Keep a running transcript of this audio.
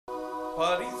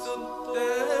பரிசுத்த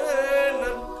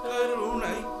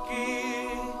நற்கருணைக்கு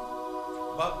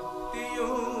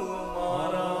பக்தியும்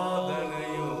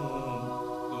ஆராதனையும்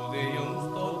துதியும்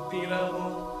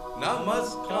ஸ்தோத்திரமும்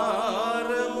நமஸ்காரமும்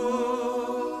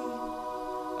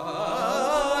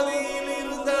ஆதியில்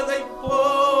இருந்ததைப்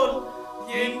போல்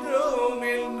என்றும்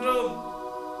என்றும்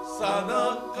சதா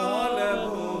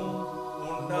காலமும்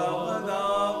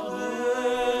உண்டாவதாக.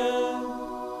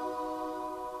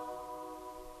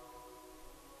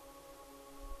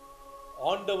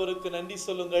 ஆண்டவருக்கு நன்றி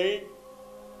சொல்லுங்கள்,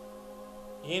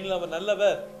 ஏன் அவர்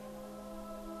நல்லவர்.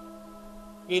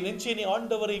 என் நெஞ்சே நீ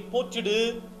ஆண்டவரை போற்றிடு,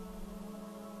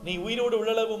 நீ உயிரோடு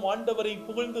உள்ளளவும் ஆண்டவரை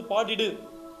புகழ்ந்து பாடிடு.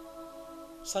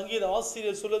 சங்கீத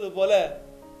ஆசிரியர் சொல்வது போல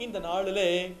இந்த நாளிலே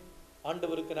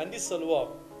ஆண்டவருக்கு நன்றி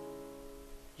சொல்வோம்.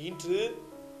 இன்று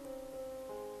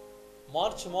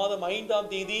மார்ச் மாதம்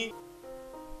 5ஆம் தேதி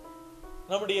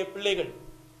நம்முடைய பிள்ளைகள்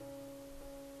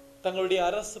தங்களுடைய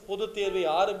அரசு பொது தேர்வை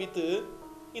ஆரம்பித்து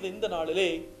இந்த நாளிலே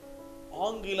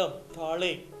ஆங்கிலம் தாளை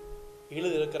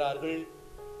எழுதியிருக்கிறார்கள்.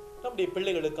 நம்முடைய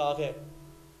பிள்ளைகளுக்காக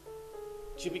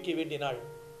ஜெபிக்க வேண்டிய நாள்.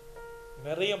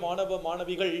 நிறைய மாணவ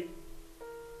மாணவிகள்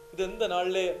இந்த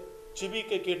நாளிலே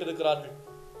ஜெபிக்க கேட்டிருக்கிறார்கள்.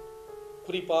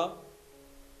 குறிப்பா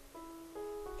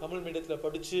தமிழ் மீடியத்தில்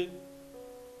படிச்சு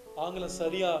ஆங்கிலம்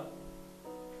சரியா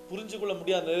புரிஞ்சு கொள்ள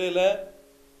முடியாத நிலையில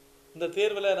இந்த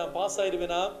தேர்வில் நான் பாஸ்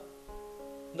ஆயிடுவேனா,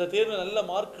 இந்த தேர்வில் நல்ல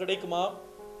மார்க் கிடைக்குமா,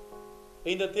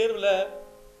 இந்த தேர்வில்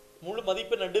முழு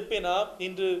மதிப்பெண் எடுப்பேனா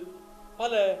என்று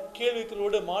பல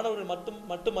கேள்விகளோடு மாணவர்கள்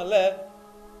மட்டுமல்ல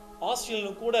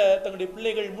ஆசிரியர்களும் கூட தங்களுடைய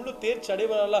பிள்ளைகள் முழு தேர்ச்சி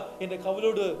அடைவார்களா என்ற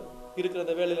கவலோடு இருக்கிற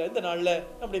அந்த வேளையில இந்த நாளில்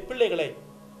நம்முடைய பிள்ளைகளை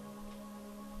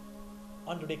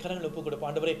ஆண்டுடைய கரங்களை ஒப்பு கொடுப்போம்.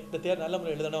 ஆண்டவரே, இந்த தேர்வு நல்ல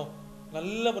முறையில் எழுதணும்,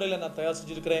 நல்ல முறையில் நான் தயார்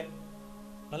செஞ்சிருக்கிறேன்,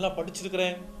 நல்லா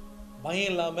படிச்சிருக்கிறேன், பயம்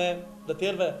இல்லாம இந்த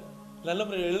தேர்வை நல்ல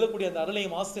முறையில் எழுதக்கூடிய அந்த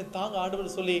அருளையும் ஆசிரியர் தாங்க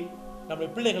ஆண்டவர் சொல்லி நம்முடைய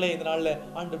பிள்ளைகளை இந்த நாளில்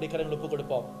ஆண்டுடைய கரங்களை ஒப்பு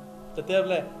கொடுப்போம். இந்த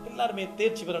தேர்வில் எல்லாருமே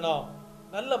தேர்ச்சி பெறணும்,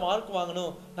 நல்ல மார்க்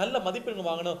வாங்கணும், நல்ல மதிப்பெண்கள்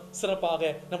வாங்கணும்.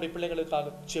 சிறப்பாக நம்முடைய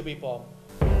பிள்ளைகளுக்காக ஜெபிப்போம்.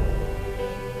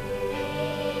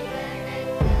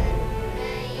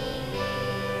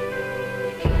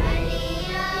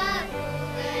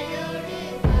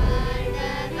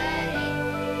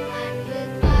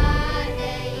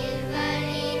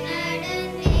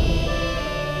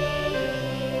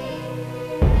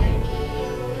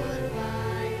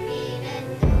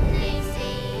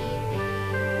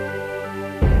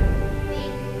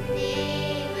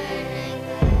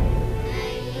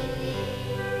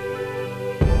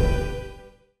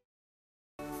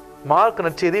 மார்க்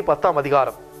நற்செய்தி 10ஆம்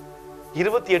அதிகாரம்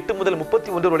 28 முதல்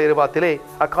 31 உள்ள இறைவார்த்தையிலே,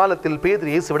 அக்காலத்தில் பேதுரு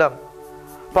இயேசுவிடம்,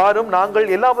 பாரும், நாங்கள்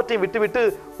எல்லாவற்றையும் விட்டுவிட்டு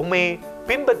உம்மை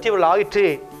பின்பற்றியவர்கள் ஆயிற்றே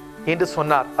என்று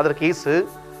சொன்னார். அதற்கு இயேசு,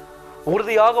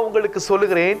 உறுதியாக உங்களுக்கு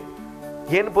சொல்லுகிறேன்,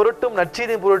 என் பொருட்டும்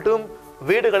நற்செய்தியின் பொருட்டும்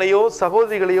வீடுகளையோ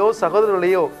சகோதரிகளையோ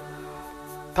சகோதரர்களையோ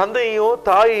தந்தையோ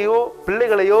தாயையோ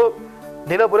பிள்ளைகளையோ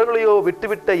நிலபுறங்களையோ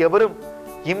விட்டுவிட்ட எவரும்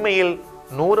இம்மையில்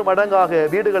 100 மடங்காக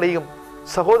வீடுகளையும்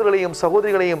சகோதரர்களையும்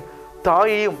சகோதரிகளையும்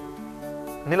தாயையும்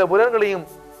நிலபுறங்களையும்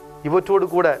இவற்றோடு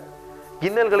கூட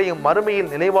இன்னல்களையும் மறுமையில்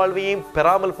நிலைவாழ்வையும்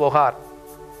பெறாமல் போகார்.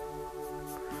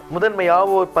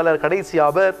 முதன்மையாவோர் பலர்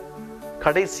கடைசியாவர்,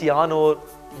 கடைசியானோர்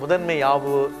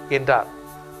முதன்மையாவோர் என்றார்.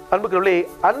 அன்புக்குள்ளே,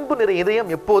 அன்பு நிறை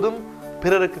இதயம் எப்போதும்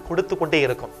பிறருக்கு கொடுத்து கொண்டே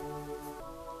இருக்கும்.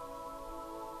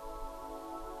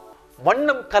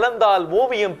 வண்ணம் கலந்தால்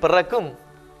ஓவியம் பிறக்கும்,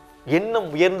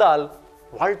 எண்ணம் உயர்ந்தால்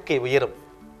வாழ்க்கை உயரும்.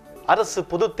 அரசு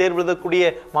பொது தேர்வு எழுதக்கூடிய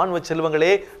மாணவ செல்வங்களே,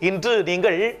 இன்று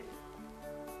நீங்கள்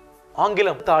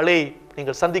ஆங்கிலம் தாளை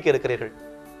நீங்கள் சந்திக்க இருக்கிறீர்கள்.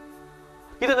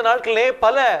 இந்த நாட்களிலே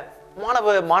பல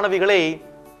மாணவ மாணவிகளை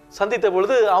சந்தித்த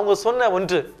பொழுது அவங்க சொன்ன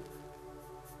ஒன்று,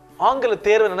 ஆங்கில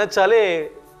தேர்வை நினைச்சாலே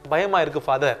பயமா இருக்கு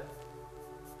ஃபாதர்.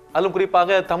 அதுவும்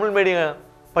குறிப்பாக தமிழ் மீடியம்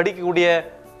படிக்கக்கூடிய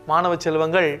மாணவ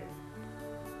செல்வங்கள்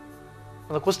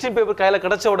அந்த கொஸ்டின் பேப்பர் கையில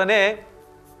கிடைச்ச உடனே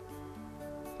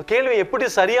கேள்வி எப்படி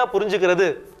சரியா புரிஞ்சுக்கிறது,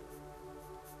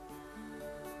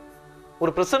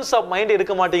 ஒரு பிரசன்ஸ் ஆஃப் மைண்ட்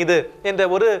இருக்க மாட்டேங்குது என்ற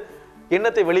ஒரு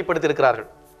எண்ணத்தை வெளிப்படுத்தி இருக்கிறார்கள்.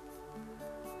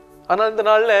 ஆனால் இந்த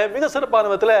நாள்ல மிக சிறப்பான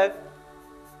விதத்துல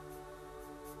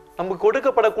நமக்கு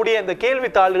கொடுக்கப்படக்கூடிய இந்த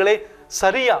கேள்வித்தாள்களை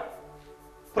சரியா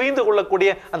புரிந்து கொள்ளக்கூடிய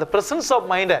அந்த பிரசன்ஸ் ஆஃப்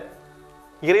மைண்டை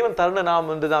இறைவன் தருண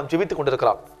நாம் என்று நாம் ஜெபித்துக்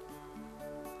கொண்டிருக்கிறோம்.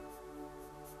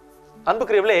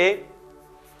 அன்புக்குரியவர்களே,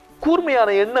 கூர்மையான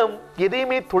எண்ணம்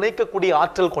எதையுமே துளைக்கக்கூடிய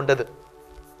ஆற்றல் கொண்டது.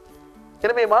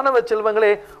 எனவே மாணவ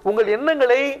செல்வங்களே, உங்கள்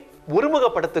எண்ணங்களை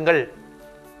ஒருமுகப்படுத்துங்கள்.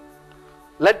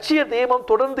 லட்சிய தீபம்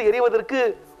தொடர்ந்து எரிவதற்கு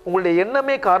உங்களுடைய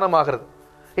எண்ணமே காரணமாகிறது.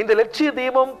 இந்த லட்சிய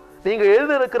தீபம் நீங்கள்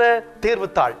எழுத இருக்கிற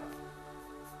தேர்வுத்தாள்,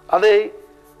 அதை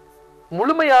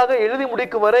முழுமையாக எழுதி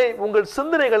முடிக்கும் வரை உங்கள்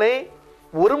சிந்தனைகளை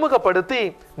ஒருமுகப்படுத்தி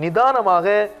நிதானமாக,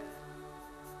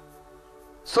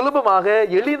 சுலபமாக,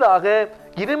 எளிதாக,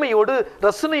 இனிமையோடு,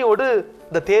 ரசனையோடு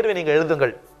இந்த தேர்வை நீங்கள்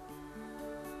எழுதுங்கள்.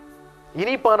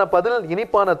 இனிப்பான பதில்,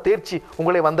 இனிப்பான தேர்ச்சி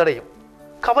உங்களை வந்தடையும்.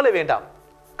 கவலை வேண்டாம்,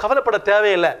 கவலைப்பட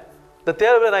தேவையில்லை. இந்த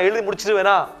தேர்வை நான் எழுதி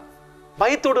முடிச்சிடுவேனா,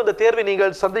 பயத்தோடு இந்த தேர்வை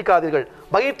நீங்கள் சந்திக்காதீர்கள்.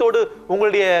 பயத்தோடு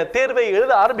உங்களுடைய தேர்வை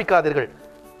எழுத ஆரம்பிக்காதீர்கள்.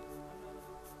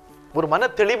 ஒரு மன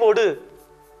தெளிவோடு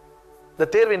இந்த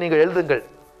தேர்வை நீங்கள் எழுதுங்கள்.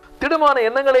 திடமான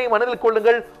எண்ணங்களை மனதில்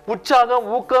கொள்ளுங்கள். உற்சாகம்,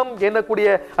 ஊக்கம் எண்ணக்கூடிய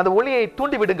அந்த ஒளியை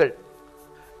தூண்டிவிடுங்கள்.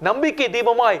 நம்பிக்கை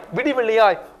தீபமாய்,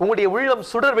 விடிவெள்ளியாய் உங்களுடைய உள்ளம்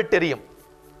சுடர் விட்டெறியும்.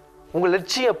 உங்கள்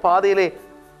லட்சிய பாதையிலே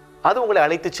அது உங்களை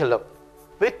அழைத்து செல்லும்.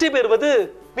 வெற்றி பெறுவது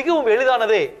மிகவும்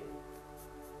எளிதானதே.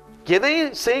 எதை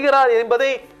செய்கிறார்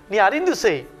என்பதை நீ அறிந்து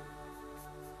செய்.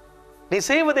 நீ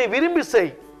செய்வதை விரும்பி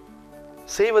செய்.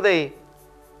 செய்வதை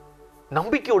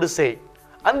நம்பிக்கையோடு செய்.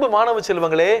 அன்பு மாணவ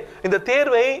செல்வங்களே, இந்த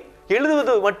தேர்வை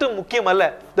எழுதுவது மட்டும் முக்கியம் அல்ல.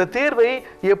 இந்த தேர்வை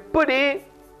எப்படி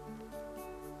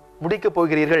முடிக்கப்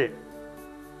போகிறீர்கள்,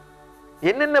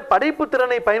 என்னென்ன படைப்பு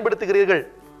திறனை பயன்படுத்துகிறீர்கள்,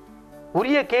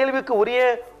 உரிய கேள்விக்கு உரிய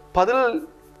பதில்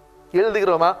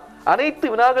எழுதுகிறோமா, அனைத்து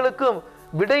வினாக்களுக்கும்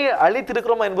விடையை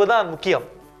அளித்திருக்கிறோமா என்பதுதான் முக்கியம்.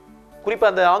 குறிப்பா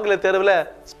அந்த ஆங்கில தேர்வில்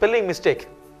ஸ்பெல்லிங் மிஸ்டேக்,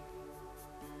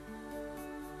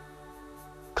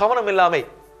 கவனம் இல்லாமை,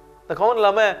 இந்த கவனம்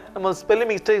இல்லாம நம்ம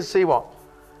ஸ்பெல்லிங் மிஸ்டேக் செய்வோம்.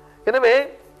 எனவே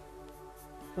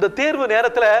இந்த தேர்வு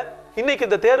நேரத்தில் இன்னைக்கு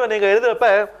இந்த தேர்வை நீங்க எழுதுறப்ப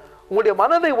உங்களுடைய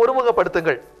மனதை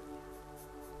ஒருமுகப்படுத்துங்கள்.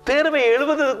 தேர்வை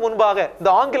எழுதுவதற்கு முன்பாக, இந்த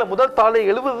ஆங்கில முதல் தாளை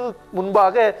எழுதுவதற்கு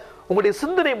முன்பாக உங்களுடைய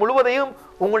சிந்தனை முழுவதையும்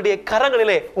உங்களுடைய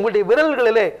கரங்களிலே, உங்களுடைய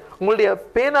விரல்களிலே, உங்களுடைய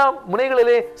பேனா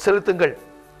முனைகளிலே செலுத்துங்கள்.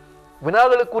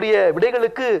 வினாக்களுக்குரிய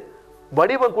விடைகளுக்கு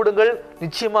வடிவம் கொடுங்கள்.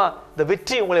 நிச்சயமா இந்த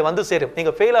வெற்றி உங்களை வந்து சேரும்.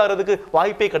 நீங்க ஃபெயில் ஆகிறதுக்கு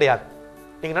வாய்ப்பே கிடையாது.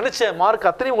 நீங்க நினைச்ச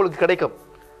மார்க் அத்தனை உங்களுக்கு கிடைக்கும்.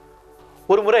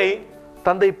 ஒரு முறை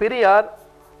தந்தை பெரியார்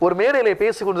ஒரு மேடையிலே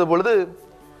பேசிக் கொண்ட பொழுது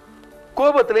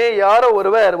கோபத்திலே யாரோ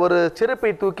ஒருவர் ஒரு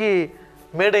செருப்பை தூக்கி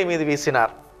மேடை மீது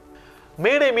வீசினார்.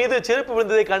 மேடை மீது செருப்பு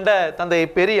விழுந்ததை கண்ட தந்தை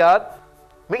பெரியார்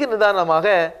மிக நிதானமாக,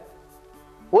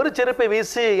 ஒரு செருப்பை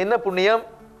வீசி என்ன புண்ணியம்,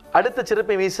 அடுத்த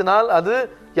செருப்பை வீசினால் அது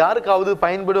யாருக்காவது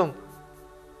பயன்படும்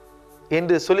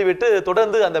என்று சொல்லிவிட்டு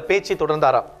தொடர்ந்து அந்த பேச்சை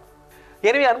தொடர்ந்தாராம்.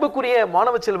 எனவே அன்புக்குரிய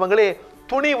மாணவ செல்வங்களே,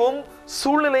 துணிவும்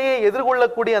சூழ்நிலையை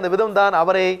எதிர்கொள்ளக்கூடிய அந்த விதம்தான்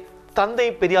அவரை தந்தை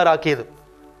பெரியாராக்கியது.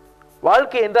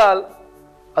 வாழ்க்கை என்றால்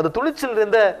அது துணிச்சல்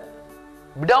இருந்த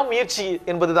விடாமுயற்சி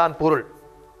என்பதுதான் பொருள்.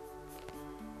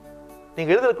 நீங்க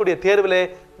எழுதக்கூடிய தேர்விலே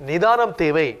நிதானம்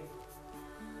தேவை.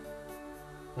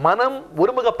 மனம்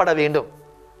ஒருமுகப்பட வேண்டும்.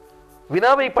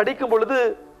 வினாவை படிக்கும் பொழுது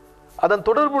அதன்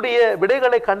தொடர்புடைய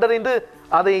விடைகளை கண்டறிந்து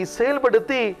அதை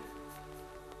செயல்படுத்தி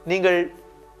நீங்கள்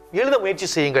எழுத முயற்சி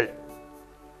செய்யுங்கள்.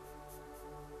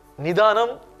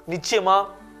 நிதானம் நிச்சயமா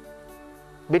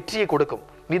வெற்றியை கொடுக்கும்.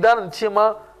 நிதானம் நிச்சயமா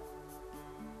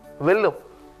வெல்லும்.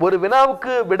 ஒரு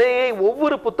வினாவுக்கு விடையை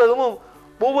ஒவ்வொரு புத்தகமும்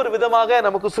ஒவ்வொரு விதமாக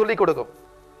நமக்கு சொல்லிக் கொடுக்கும்.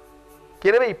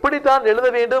 எனவே இப்படித்தான் எழுத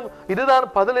வேண்டும், இதுதான்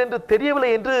பதில் என்று தெரியவில்லை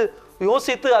என்று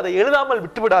யோசித்து அதை எழுதாமல்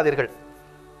விட்டுவிடாதீர்கள்.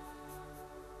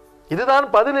 இதுதான்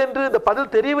பதில் என்று, இந்த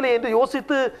பதில் தெரியவில்லை என்று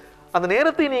யோசித்து அந்த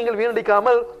நேரத்தை நீங்கள்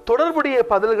வீணடிக்காமல் தொடர்புடைய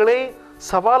பதில்களை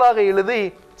சவாலாக எழுதி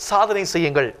சாதனை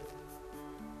செய்யுங்கள்.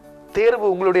 தேர்வு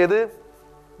உங்களுடையது,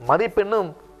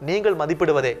 மதிப்பெண்ணும் நீங்கள்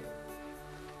மதிப்பிடுவதே.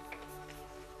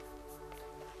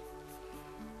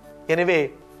 எனவே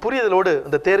புரிதலோடு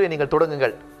இந்த தேர்வை நீங்கள்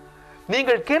தொடங்குங்கள்.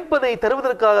 நீங்கள் கேட்பதை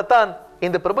தருவதற்காகத்தான்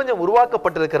இந்த பிரபஞ்சம்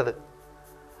உருவாக்கப்பட்டிருக்கிறது.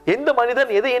 எந்த மனிதன்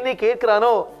எதை எண்ணி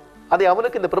கேட்கிறானோ அதை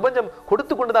அவனுக்கு இந்த பிரபஞ்சம்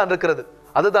கொடுத்து கொண்டுதான் இருக்கிறது.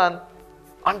 அதுதான்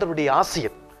ஆண்டவருடைய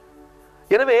ஆசிரியர்.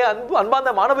 எனவே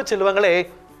அன்பார்ந்த மாணவ செல்வங்களே,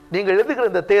 நீங்கள் எழுதுகிற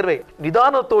இந்த தேர்வை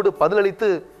நிதானத்தோடு பதிலளித்து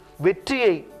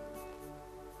வெற்றியை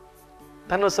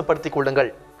தன்வசப்படுத்திக்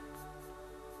கொள்ளுங்கள்.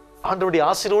 ஆண்டவருடைய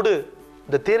ஆசிரோடு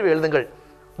இந்த தேர்வை எழுதுங்கள்.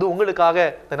 இது உங்களுக்காக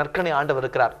இந்த நற்கனை ஆண்டவர்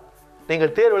இருக்கிறார்.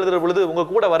 நீங்கள் தேர்வு எழுதுகிற பொழுது உங்க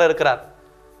கூட வர இருக்கிறார்.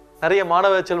 நிறைய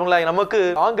மாணவ செல்வங்களாய் நமக்கு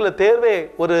ஆங்கில தேர்வே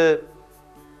ஒரு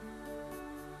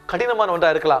கடினமான ஒன்றா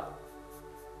இருக்கலாம்.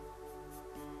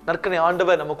 நற்கனை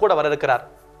ஆண்டவர் நம்ம கூட வர இருக்கிறார்.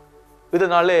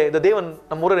 இதனாலே இந்த தேவன்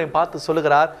நம் ஒருவரை பார்த்து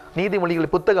சொல்லுகிறார்,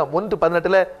 நீதிமொழிகள் புத்தகம்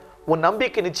 1:18, உன்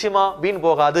நம்பிக்கை நிச்சயமா வீண்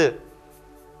போகாது.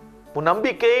 உன்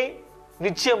நம்பிக்கை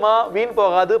நிச்சயமா வீண்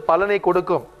போகாது, பலனை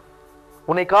கொடுக்கும்.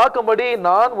 உன்னை காக்கும்படி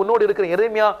நான் உன்னோடு இருக்கிற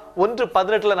எரேமியா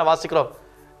 1:18 நான் வாசிக்கிறோம்.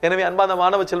 எனவே அன்பான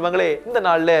மாணவ செல்வங்களே, இந்த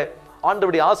நாளில்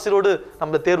ஆண்டவருடைய ஆசீர்வோடு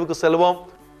நம்ம தேர்வுக்கு செல்வோம்.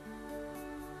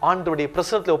 ஆண்டவருடைய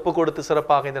பிரசனத்தில் ஒப்பு கொடுத்து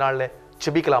சிறப்பாக இந்த நாளில்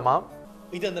ஜெபிக்கலாமா?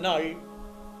 இது அந்த நாள்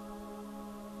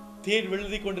தேர்வு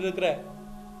எழுதி கொண்டிருக்கிற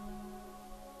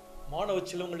மாணவ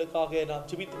செல்வங்களுக்காக நாம்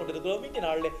ஜெபித்துக் கொண்டிருக்கிறோம். இந்த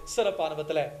நாளில் சிறப்பான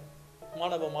விதத்தில்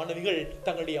மாணவ மாணவிகள்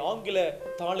தங்களுடைய ஆங்கில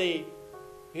தாளை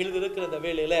எழுதியிருக்கிற இந்த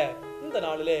வேளையில இந்த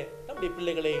நாளிலே நம்முடைய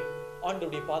பிள்ளைகளை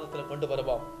ஆண்டவருடைய பாதத்துல கொண்டு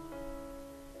வருவோம்.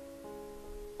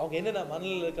 அவங்க என்னென்ன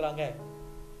மனநிலையில் இருக்கிறாங்க,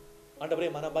 ஆண்டவரே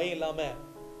மன பயம் இல்லாம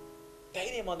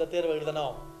தைரியமா அந்த தேர்வை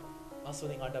எழுதணும்.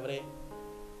 ஆசீர்வதிங்க ஆண்டவரே,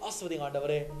 ஆசீர்வதிங்க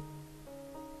ஆண்டவரே.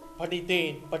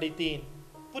 படித்தேன்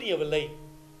புரியவில்லை,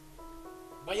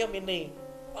 பயம் என்னை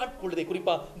ஆட்கொள்ளுதே.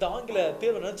 குறிப்பா இந்த ஆங்கில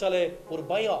தேர்வு நினைச்சாலே ஒரு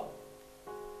பயம்.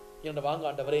 என்ன வாங்க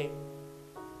ஆண்டவரே,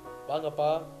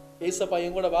 வாங்கப்பா ஏசப்பா,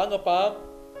 என் கூட வாங்கப்பா.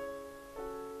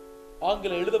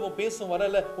 ஆங்கிலம் எழுதவும் பேசும்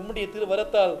வரல, உம்முடைய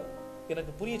திருவரத்தால்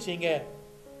எனக்கு புரிய செய்யுங்க.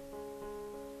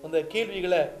 அந்த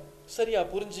கேள்விகளை சரியா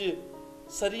புரிஞ்சு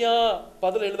சரியா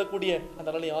பதில் எழுதக்கூடிய அந்த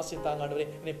நல்ல ஆசை தாங்க ஆண்டவரே.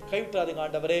 என்னை கைவிட்டாதீங்க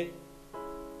ஆண்டவரே.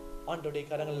 ஆண்டவருடைய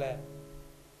கரங்கள்ல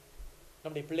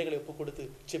நம்முடைய பிள்ளைகளை ஒப்பு கொடுத்து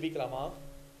ஜெபிக்கலாமா?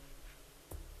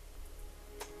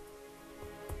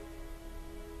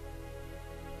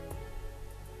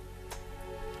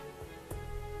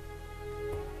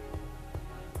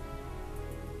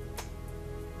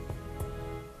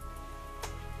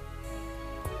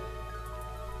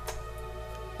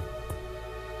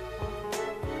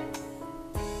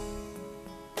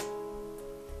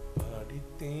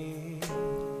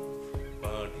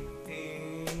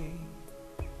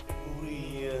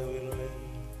 புரியவில்லை,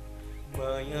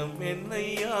 பயம் என்னை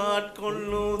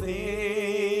ஆட்கொள்ளுதே.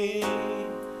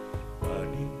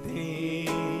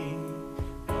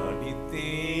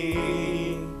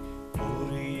 படித்தேன்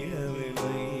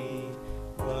புரியவில்லை,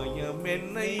 பயம்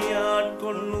என்னை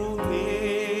ஆட்கொள்ளுதே.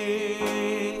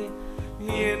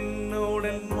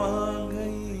 என்னுடன்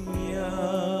வாங்கையா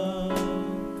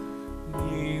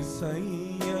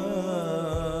இசையா,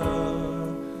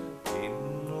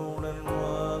 என்னுடன்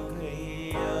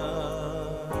வாங்கையா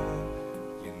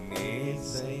என்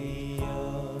இசையா.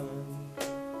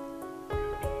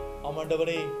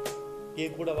 ஆமாண்டவரே,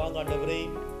 என் கூட வாங்க ஆண்டவரே.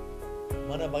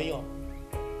 மன பயம்,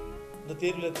 இந்த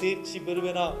தேர்வில் தேர்ச்சி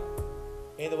பெறுவேனா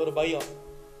என்ற ஒரு பயம்,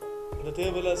 இந்த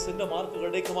தேர்வில் சின்ன மார்க்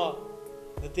கிடைக்குமா,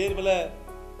 இந்த தேர்வில்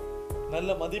நல்ல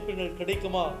மதிப்பெண்கள்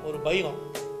கிடைக்குமா ஒரு பயம்.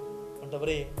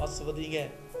 ஆண்டவரே ஆசீர்வதிங்க.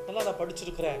 நல்லா நான்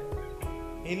படிச்சிருக்கிறேன்,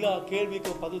 எல்லா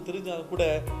கேள்விக்கும் பதில் தெரிஞ்சாலும் கூட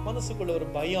மனசுக்குள்ள ஒரு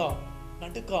பயம்,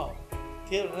 நடுக்கம்.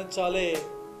 தேர்வு நினைச்சாலே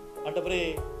ஆண்டவரே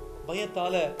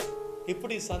பயத்தால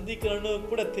எப்படி சந்திக்கிறேன்னு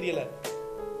கூட தெரியல.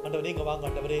 ஆண்டவரே நீங்க வாங்க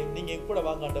ஆண்டவரே, நீங்க என் கூட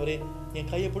வாங்க ஆண்டவரே.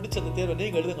 என் கையை பிடிச்ச அந்த தேர்வை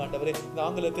நீங்க எழுதுங்க ஆண்டவரே. இந்த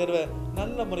ஆங்கில தேர்வை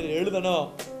நல்ல முறையில் எழுதணும்.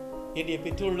 என்னுடைய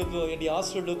பெற்றோர்களுக்கும் என்னுடைய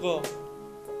ஆசிரியர்களுக்கும்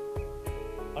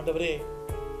ஆண்டவரே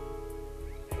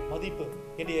மதிப்பு,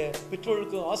 என்னுடைய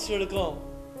பெற்றோர்களுக்கும் ஆசிரியர்களுக்கும்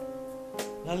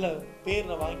நல்ல பேர்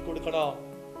நான் வாங்கி கொடுக்கணும்.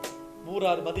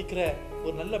 ஊரார் மதிக்கிற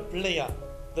ஒரு நல்ல பிள்ளையா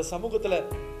இந்த சமூகத்துல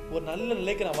ஒரு நல்ல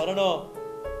நிலைக்கு நான் வரணும்.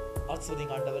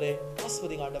 ஆசீர்வதிங்க ஆண்டவரே,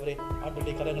 ஆசீர்வதிங்க ஆண்டவரே.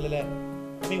 ஆண்டவருடைய கரங்களில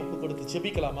ஒப்பு கொடுத்து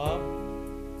ஜெபிக்கலாமா?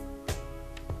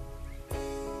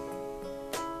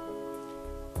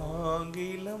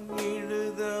 ஆங்கிலம்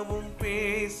எழுதவும்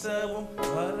பேசவும்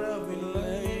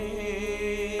வரவில்லையே,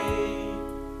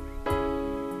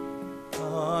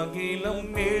 ஆங்கிலம்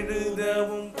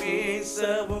எழுதவும்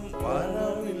பேசவும்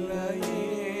வரவில்லையே.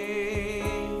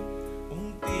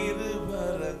 உம்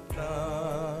திருவரத்தான்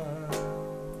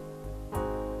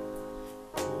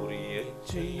புரியச்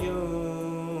செய்யும்,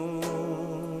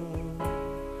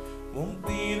 உம்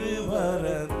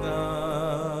திருவரத்தான்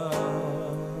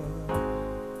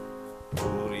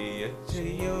புரியச்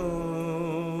செய்யும்.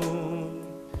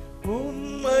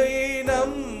 உம்மை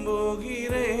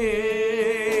நம்புகிறேன்,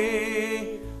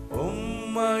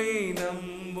 உம்மை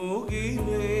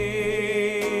நம்புகிறேன்.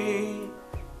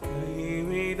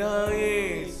 கைவிடா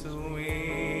இயேசுவே,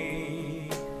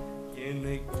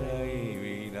 என்னை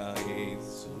கைவிடா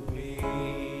இயேசுவே.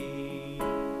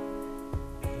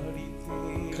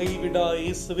 கைவிடா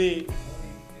இயேசுவே,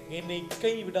 என்னை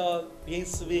கைவிடா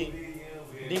இயேசுவே.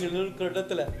 நீங்கள் இருக்கிற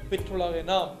இடத்துல பெற்றோர்களாக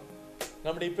நாம்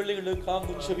நம்முடைய பிள்ளைகளுக்காக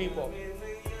ஜெபிப்போம்.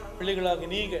 பிள்ளைகளாக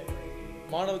நீங்க,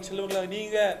 மாணவ செல்வங்களாக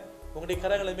நீங்க உங்களுடைய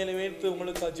கரங்களை மேலே வைத்து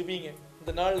உங்களுக்கு ஜெபிங்க.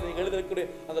 இந்த நாள் நீங்க எழுதக்கூடிய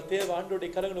அந்த தேவை ஆண்டவருடைய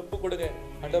கரங்களை ஒப்பு கொடுங்க.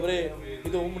 ஆண்டவரே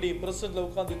இது உங்களுடைய பிரசன்னத்துல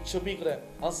உட்கார்ந்து ஜெபிக்கிறேன்.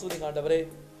 ஆசீர்வதிங்க ஆண்டவரே,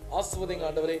 ஆசீர்வதிங்க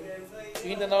ஆண்டவரே.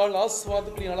 இந்த நாள்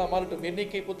ஆசீர்வாதத்துக்குரிய நாளா மாறட்டும்.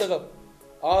 எண்ணிக்கை புத்தகம்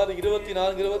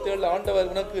 6:24-27 ஆண்டவர்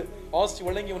உனக்கு ஆசி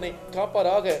வழங்கி உன்னை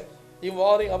காப்பாராக.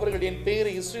 இவ்வாறு அவர்கள் என்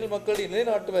பெயரை இஸ்ரேல் மக்களிடையே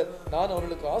நிலைநாட்டுவர். நான்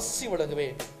அவர்களுக்கு ஆசி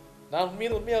வழங்குவேன். நான்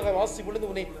மீது உண்மையாக ஆசி விழுந்து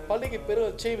உன்னை பள்ளிக்கு பெற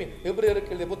செய்வேன்.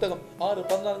 எபிரேயருக்கு எழுதிய புத்தகம்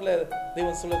 6:14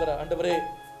 தேவன் சொல்லுகிறார். ஆண்டவரே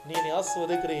நீ என்னை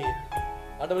ஆசீர்வதிக்கிறீர்.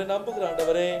 ஆண்டவரே நம்புகிற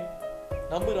ஆண்டவரே,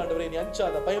 நம்புகிற ஆண்டவரே. நீ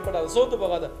அஞ்சாத, பயப்படாத, சோர்ந்து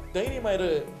போகாத,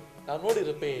 தைரியமாயிரு. நான் ஓடி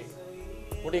இருப்பேன்.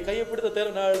 உன்னுடைய கையை பிடித்த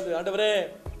தேர்வு நான் எழுது. ஆண்டவரே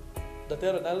இந்த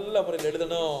தேர்வை நல்ல முறையில்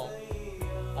எழுதணும்.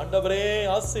 ஆண்டவரே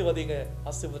ஆசீர்வதிங்க,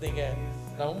 ஆசீர்வதிங்க.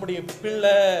 நான் உம்முடைய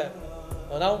பிள்ளை,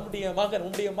 நான் உம்முடைய மகன்,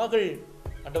 உம்முடைய மகள்.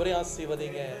 ஆண்டவரே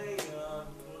ஆசீர்வதிங்க.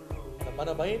 மன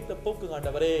பயத்தை போக்குங்க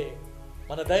ஆண்டவரே,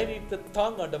 மன தைரியத்தை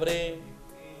தாங்க ஆண்டவரே.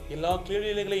 எல்லா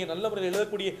கேள்விகளையும் நல்ல முறையில்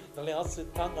எழுதக்கூடிய நல்ல ஆசை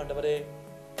தாங்க ஆண்டவரே.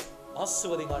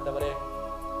 ஆசிர்வதிங்க ஆண்டவரே,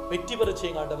 வெற்றி பெற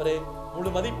செய்யுங்க ஆண்டவரே. முழு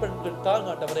மதிப்பெண்கள் தாங்க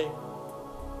ஆண்டவரே.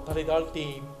 தலை தாழ்த்தி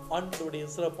ஆண்டவருடைய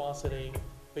சிறப்பு ஆசிரியை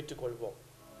பெற்றுக்கொள்வோம்.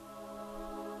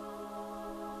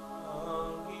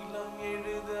 ஆங்கிலம்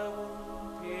எழுதவும்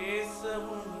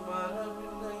பேசவும்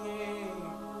வரவில்லையே,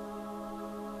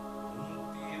 உம்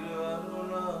திரு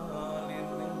அருளால்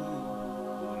என்னை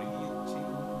புரியச்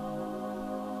செய்யும்.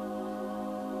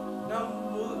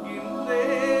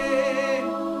 நம்புகின்றேன்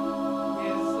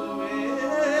இயேசுவே,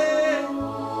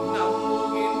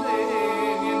 நம்புகின்றேன்,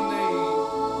 என்னை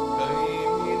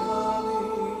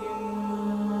கைவிடாதேயும்.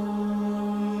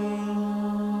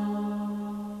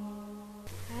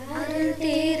 அருள்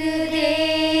திரு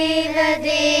தேவ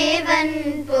தேவன்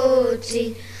போற்றி,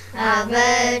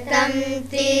 அவர் தம்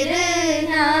திரு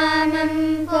நாமம்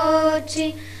போற்றி,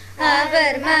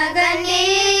 அவர் மகன்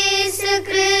இயேசு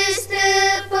கிறிஸ்து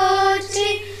போற்றி,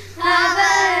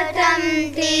 அவர் தம்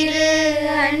திரு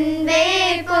அன்பே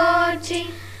போற்றி,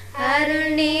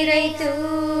 அருள் நிறை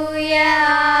தூய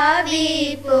ஆவி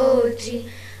போற்றி,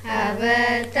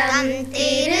 அவர் தம்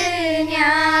திரு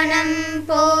ஞானம்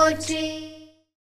போற்றி.